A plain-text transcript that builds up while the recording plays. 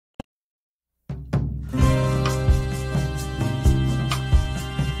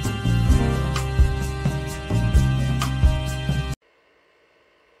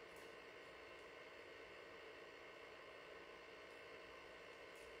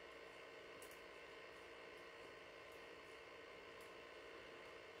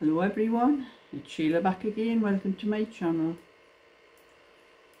Hello everyone, it's Sheila back again. Welcome to my channel.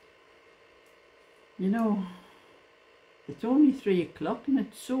 You know, it's only 3 o'clock and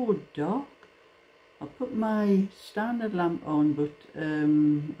it's so dark. I put my standard lamp on, but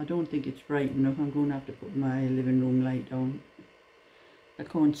I don't think it's bright enough. I'm going to have to put my living room light on. I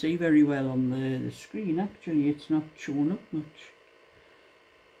can't see very well on the screen actually, it's not showing up much.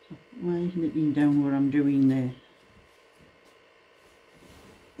 So put my knitting down what I'm doing there.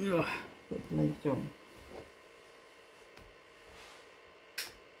 Ugh, put the light on.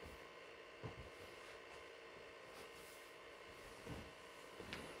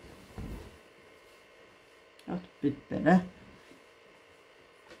 That's a bit better.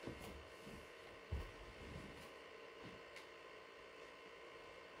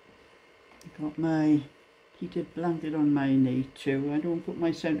 I got my heated blanket on my knee too. I don't put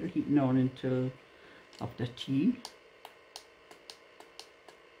my central heating on until after tea.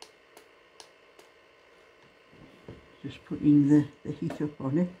 Just putting the heat up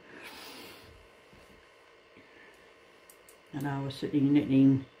on it. And I was sitting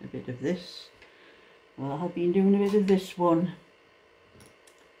knitting a bit of this. Well, I have been doing a bit of this one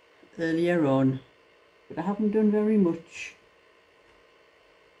earlier on, but I haven't done very much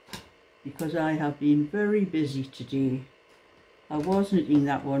because I have been very busy today. I was knitting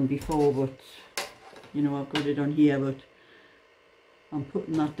that one before, but you know, I've got it on here, but I'm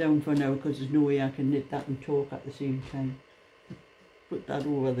putting that down for now because there's no way I can knit that and talk at the same time. Put that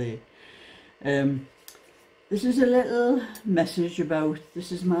over there. This is a little message about,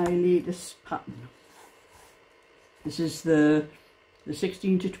 this is my latest pattern. This is the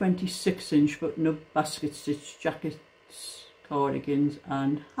 16 to 26 inch button up basket stitch jackets, cardigans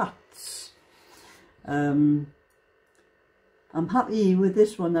and hats. I'm happy with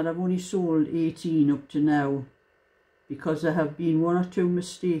this one that I've only sold 18 up to now, because there have been 1 or 2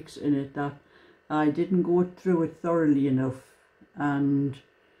 mistakes in it that I didn't go through it thoroughly enough, and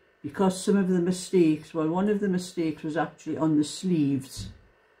because some of the mistakes, well, one of the mistakes was actually on the sleeves,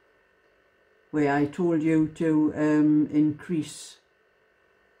 where I told you to increase,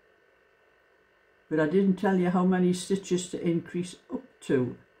 but I didn't tell you how many stitches to increase up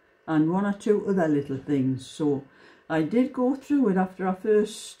to, and 1 or 2 other little things. So I did go through it after I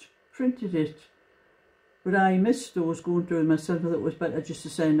first printed it, but I missed those going through it myself. I thought it was better just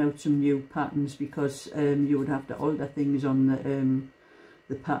to send out some new patterns, because you would have to alter things on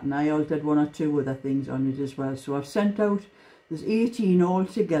the pattern. I altered 1 or 2 other things on it as well. So I've sent out, there's 18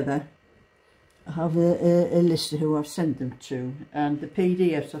 altogether. I have a list of who I've sent them to, and the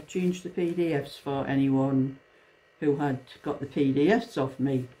PDFs, I've changed the PDFs for anyone who had got the PDFs off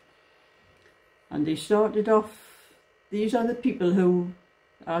me. And they started off, these are the people who,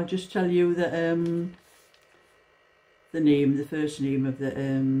 I'll just tell you that the name, the first name of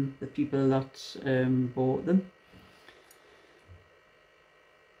the people that bought them.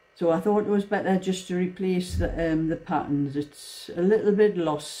 So I thought it was better just to replace the patterns. It's a little bit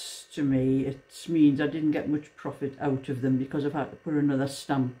lost to me. It means I didn't get much profit out of them because I've had to put another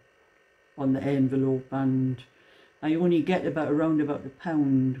stamp on the envelope, and I only get around about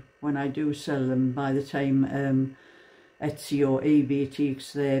 £1 when I do sell them by the time Etsy or eBay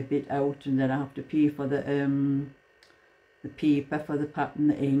takes their bit out, and then I have to pay for the paper for the pattern,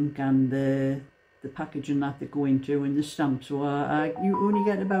 the ink and the packaging that they go into and the stamp. So you only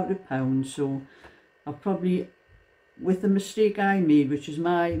get about £1. So I've probably, with the mistake I made, which is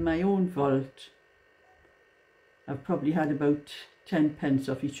my own fault, I've probably had about 10 pence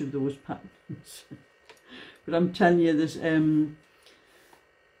off each of those patterns. But I'm telling you, there's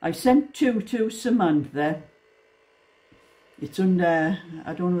I sent 2 to Samantha. It's under,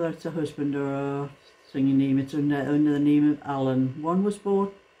 I don't know whether it's a husband or a singing name, it's under the name of Alan. One was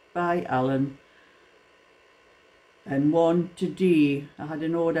bought by Alan, and one today, I had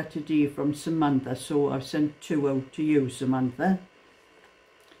an order today from Samantha, so I've sent 2 out to you, Samantha.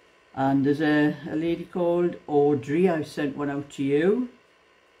 And there's a lady called Audrey, I've sent 1 out to you.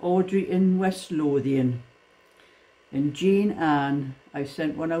 Audrey in West Lothian. And Jane Ann, I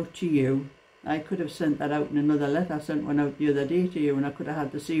sent 1 out to you. I could have sent that out in another letter. I sent 1 out the other day to you, and I could have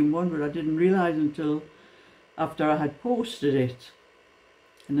had the same one, but I didn't realise until after I had posted it.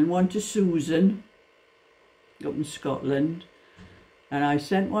 And then 1 to Susan up in Scotland, and I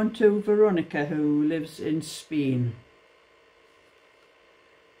sent 1 to Veronica, who lives in Spain.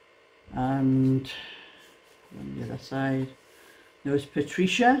 And on the other side there was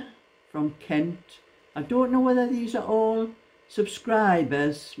Patricia from Kent. I don't know whether these are all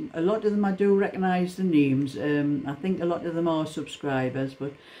subscribers. A lot of them I do recognise the names. I think a lot of them are subscribers,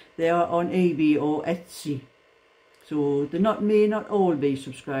 but they are on eBay or Etsy. So they may not all be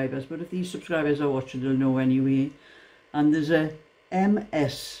subscribers, but if these subscribers are watching, they'll know anyway. And there's a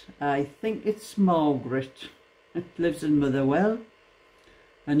MS, I think it's Margaret, lives in Motherwell.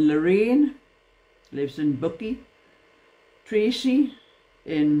 And Lorraine lives in Bucky. Tracy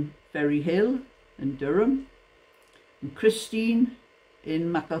in Ferry Hill in Durham. And Christine in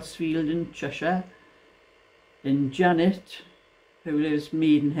Macclesfield in Cheshire. And Janet, who lives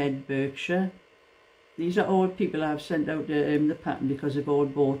Maidenhead, Berkshire. These are all people I've sent out the pattern because they've all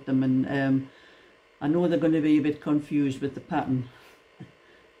bought them, and I know they're going to be a bit confused with the pattern.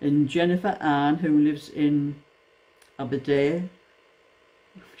 And Jennifer Ann, who lives in Aberdare.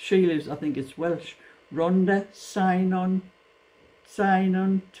 She lives, I think it's Welsh. Rhonda Sign on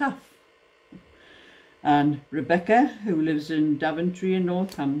Taff. And Rebecca, who lives in Daventry in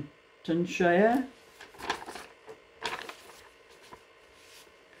Northamptonshire.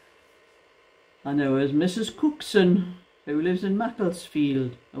 And there was Mrs. Cookson, who lives in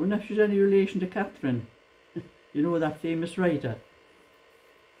Macclesfield. I wonder if she's any relation to Catherine. You know, that famous writer.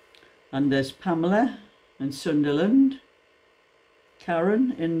 And there's Pamela in Sunderland.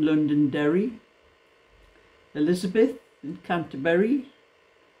 Karen in Londonderry. Elizabeth in Canterbury.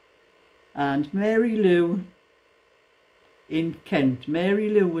 And Mary Lou in Kent. Mary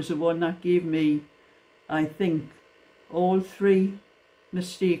Lou was the one that gave me, I think, all 3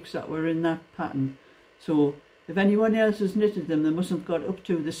 mistakes that were in that pattern. So if anyone else has knitted them, they mustn't have got up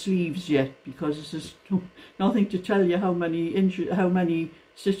to the sleeves yet, because there's nothing to tell you how many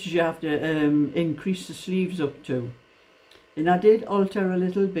stitches you have to increase the sleeves up to. And I did alter a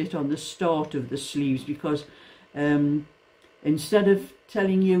little bit on the start of the sleeves, because instead of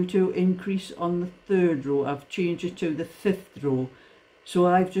telling you to increase on the 3rd row, I've changed it to the 5th row. So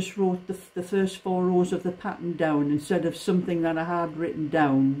I've just wrote the first 4 rows of the pattern down instead of something that I had written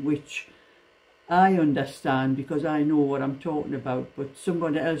down, which I understand because I know what I'm talking about, but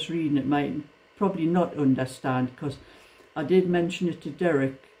somebody else reading it might probably not understand, because I did mention it to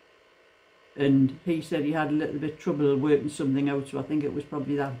Derek and he said he had a little bit of trouble working something out, so I think it was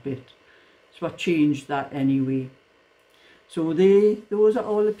probably that bit. So I changed that anyway. So those are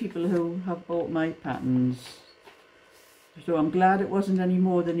all the people who have bought my patterns. So I'm glad it wasn't any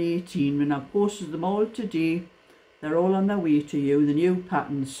more than 18 when I posted them all today. They're all on their way to you, the new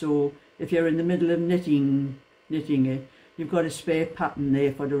patterns. So if you're in the middle of knitting it, you've got a spare pattern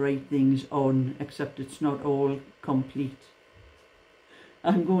there for the right things on, except it's not all complete.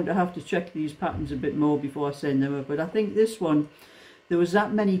 I'm going to have to check these patterns a bit more before I send them up, but I think this one, there was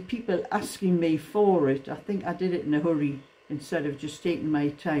that many people asking me for it. I think I did it in a hurry instead of just taking my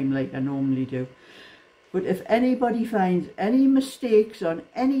time like I normally do. But if anybody finds any mistakes on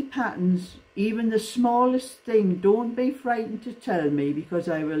any patterns, even the smallest thing, don't be frightened to tell me, because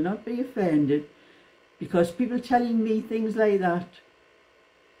I will not be offended, because people telling me things like that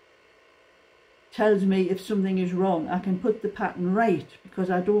tells me if something is wrong, I can put the pattern right, because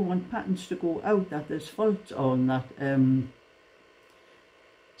I don't want patterns to go out that there's faults on, that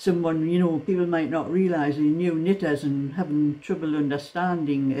someone, you know, people might not realise, new knitters, and having trouble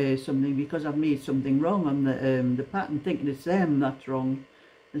understanding something because I've made something wrong on the pattern, thinking it's them that's wrong.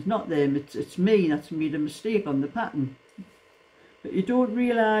 It's not them, it's me that's made a mistake on the pattern. But you don't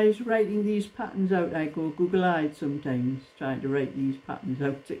realise writing these patterns out. I go Google-eyed sometimes trying to write these patterns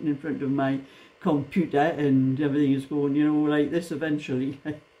out, sitting in front of my computer, and everything is going, you know, like this eventually.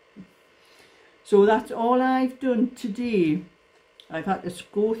 So that's all I've done today. I've had to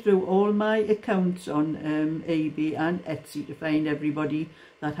go through all my accounts on eBay and Etsy to find everybody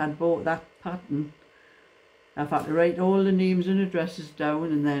that had bought that pattern. I've had to write all the names and addresses down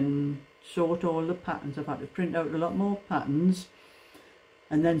and then sort all the patterns. I've had to print out a lot more patterns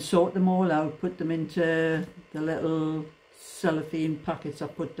and then sort them all out, put them into the little cellophane packets I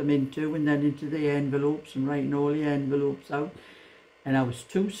put them into, and then into the envelopes, and writing all the envelopes out. And I was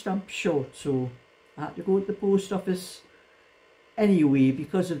 2 stamps short, so I had to go to the post office anyway,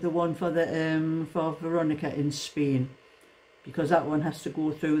 because of the one for the for Veronica in Spain, because that one has to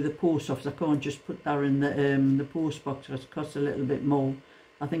go through the post office. I can't just put that in the post box, because it costs a little bit more.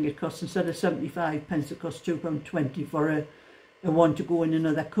 I think it costs, instead of 75 pence, it costs £2.20 for a one to go in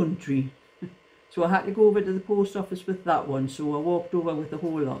another country. So I had to go over to the post office with that one, so I walked over with the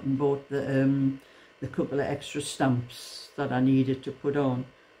whole lot and bought the couple of extra stamps that I needed to put on,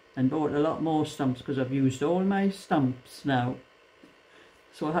 and bought a lot more stamps because I've used all my stamps now.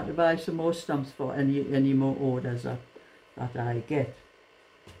 So I had to buy some more stamps for any more orders that I get.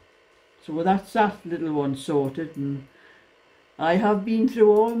 So that's that little one sorted, and I have been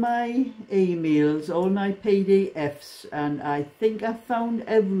through all my emails, all my PDFs, and I think I found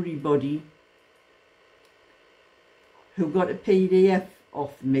everybody who got a PDF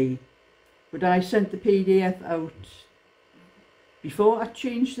off me, but I sent the PDF out before I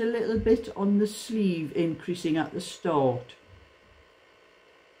changed a little bit on the sleeve, increasing at the start.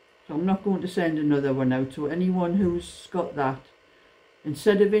 So I'm not going to send another one out. So anyone who's got that,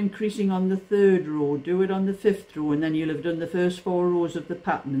 instead of increasing on the 3rd row, do it on the 5th row, and then you'll have done the first 4 rows of the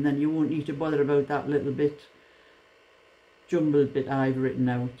pattern, and then you won't need to bother about that little bit, jumbled bit I've written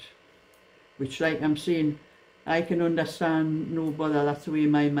out. Which, like I'm saying, I can understand, no bother, that's the way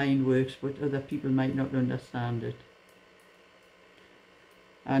my mind works, but other people might not understand it.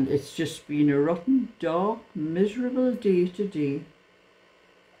 And it's just been a rotten, dark, miserable day today.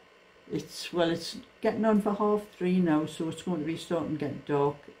 It's getting on for 3:30 now, so it's going to be starting to get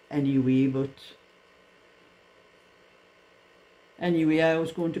dark anyway, but anyway, I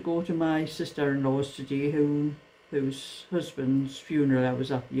was going to go to my sister-in-law's today, whose husband's funeral I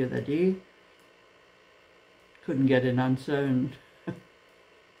was at the other day. Couldn't get an answer, and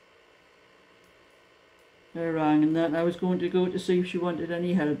I rang and that I was going to go to see if she wanted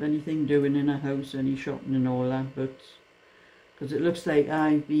any help, anything doing in her house, any shopping and all that, but because it looks like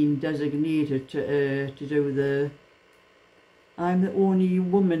I've been designated to do I'm the only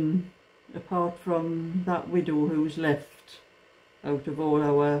woman apart from that widow who's left out of all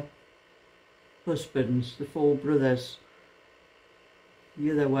our husbands, the 4 brothers.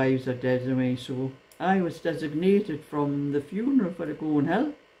 The other wives are dead away, so I was designated from the funeral for to go and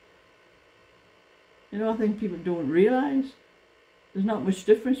help. You know, I think people don't realise there's not much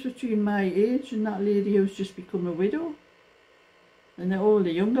difference between my age and that lady who's just become a widow. And all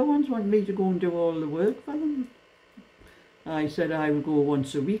the younger ones want me to go and do all the work for them. I said I will go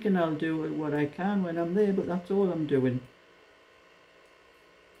once a week and I'll do what I can when I'm there, but that's all I'm doing.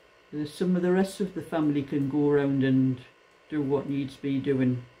 Some of the rest of the family can go around and do what needs to be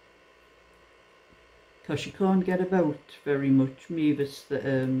doing. Because she can't get about very much. Mavis,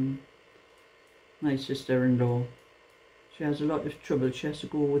 my sister-in-law, she has a lot of trouble. She has to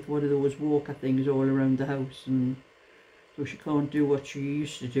go with one of those walker things all around the house, and so she can't do what she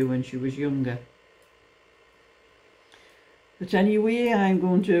used to do when she was younger. But anyway, I'm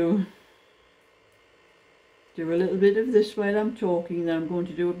going to do a little bit of this while I'm talking, then I'm going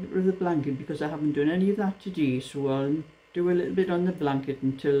to do a bit of the blanket because I haven't done any of that today, so I'll do a little bit on the blanket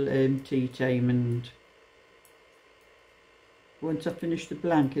until tea time, and once I finish the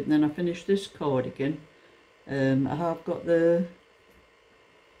blanket and then I finish this cardigan, I have got the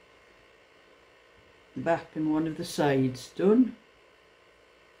back and one of the sides done.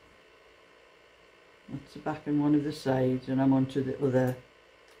 That's the back and one of the sides, and I'm on to the other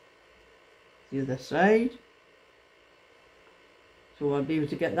side. So I'll be able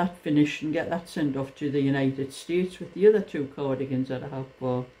to get that finished and get that sent off to the United States with the other 2 cardigans that I have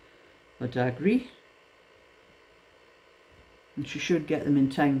for Dagri. And she should get them in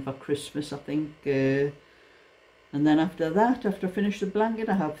time for Christmas, I think. And then after that, after I finish the blanket,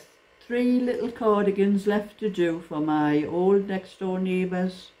 I have 3 little cardigans left to do for my old next door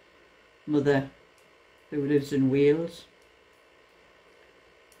neighbour's mother, who lives in Wales.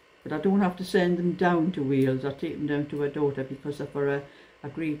 But I don't have to send them down to Wales. I take them down to her daughter because they're for her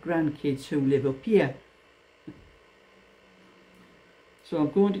great grandkids who live up here. So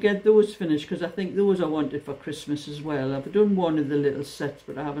I'm going to get those finished because I think those are wanted for Christmas as well. I've done one of the little sets,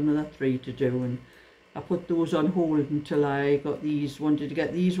 but I have another 3 to do, and I put those on hold until I got these. Wanted to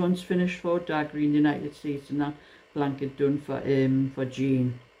get these ones finished for Dagri in the United States, and that blanket done for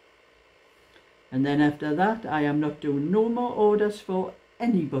Jane. And then after that, I am not doing no more orders for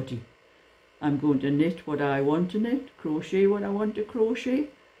anybody. I'm going to knit what I want to knit, crochet what I want to crochet,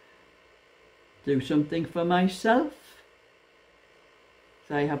 do something for myself.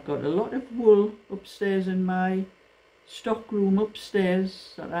 I have got a lot of wool upstairs in my stock room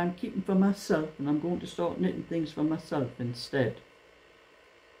upstairs that I'm keeping for myself, and I'm going to start knitting things for myself instead.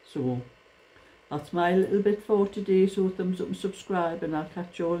 So that's my little bit for today. So thumbs up and subscribe, and I'll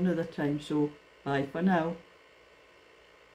catch you all another time. So bye for now.